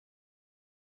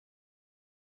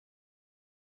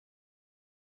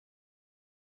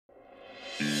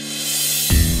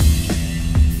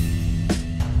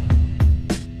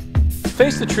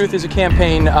Face the Truth is a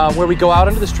campaign where we go out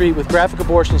into the street with graphic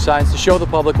abortion signs to show the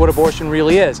public what abortion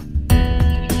really is.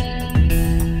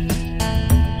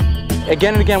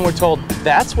 Again and again we're told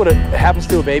that's what happens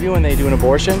to a baby when they do an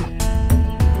abortion.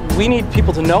 We need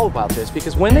people to know about this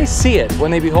because when they see it, when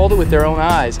they behold it with their own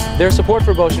eyes, their support for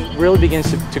abortion really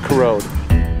begins to corrode.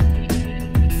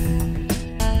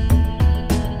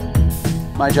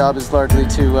 My job is largely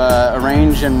to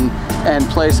arrange and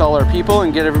place all our people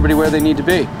and get everybody where they need to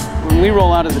be. When we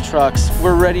roll out of the trucks,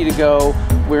 we're ready to go.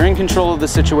 We're in control of the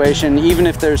situation. Even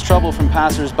if there's trouble from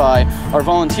passers-by, our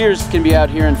volunteers can be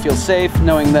out here and feel safe,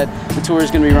 knowing that the tour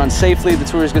is going to be run safely, the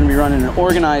tour is going to be run in an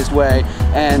organized way,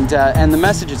 and the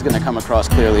message is going to come across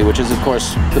clearly, which is, of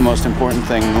course, the most important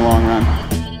thing in the long run.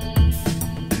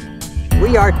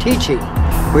 We are teaching.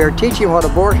 We are teaching what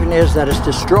abortion is, that it's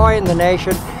destroying the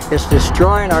nation, it's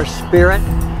destroying our spirit,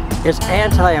 it's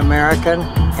anti-American,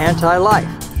 anti-life.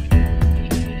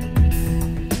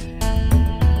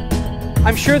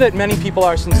 I'm sure that many people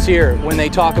are sincere when they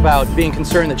talk about being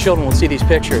concerned that children will see these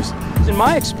pictures. In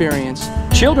my experience,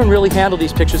 children really handle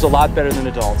these pictures a lot better than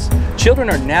adults.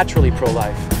 Children are naturally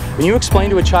pro-life. When you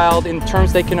explain to a child in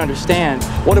terms they can understand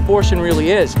what abortion really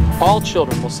is, all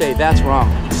children will say that's wrong.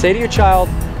 Say to your child,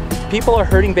 people are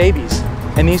hurting babies,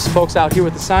 and these folks out here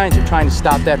with the signs are trying to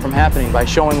stop that from happening by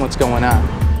showing what's going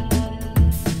on.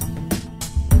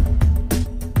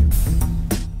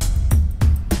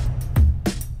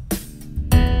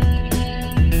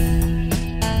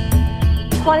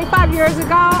 25 years ago,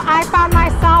 I found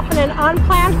myself in an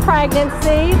unplanned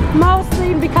pregnancy,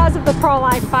 mostly because of the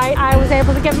pro-life fight. I was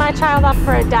able to get my child up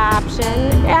for adoption,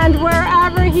 and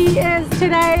wherever he is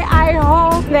today, I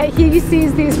hope that he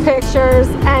sees these pictures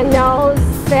and knows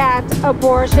that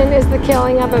abortion is the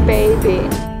killing of a baby.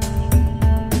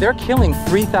 They're killing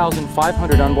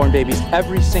 3,500 unborn babies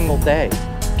every single day.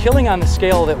 Killing on the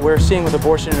scale that we're seeing with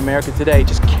abortion in America today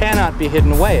just cannot be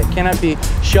hidden away. It cannot be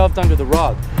shoved under the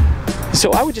rug.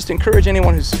 So I would just encourage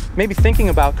anyone who's maybe thinking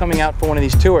about coming out for one of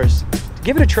these tours,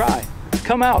 give it a try.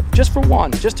 Come out just for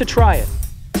one, just to try it.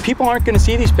 People aren't going to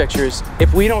see these pictures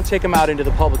if we don't take them out into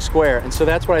the public square, and so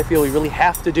that's what I feel we really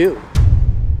have to do.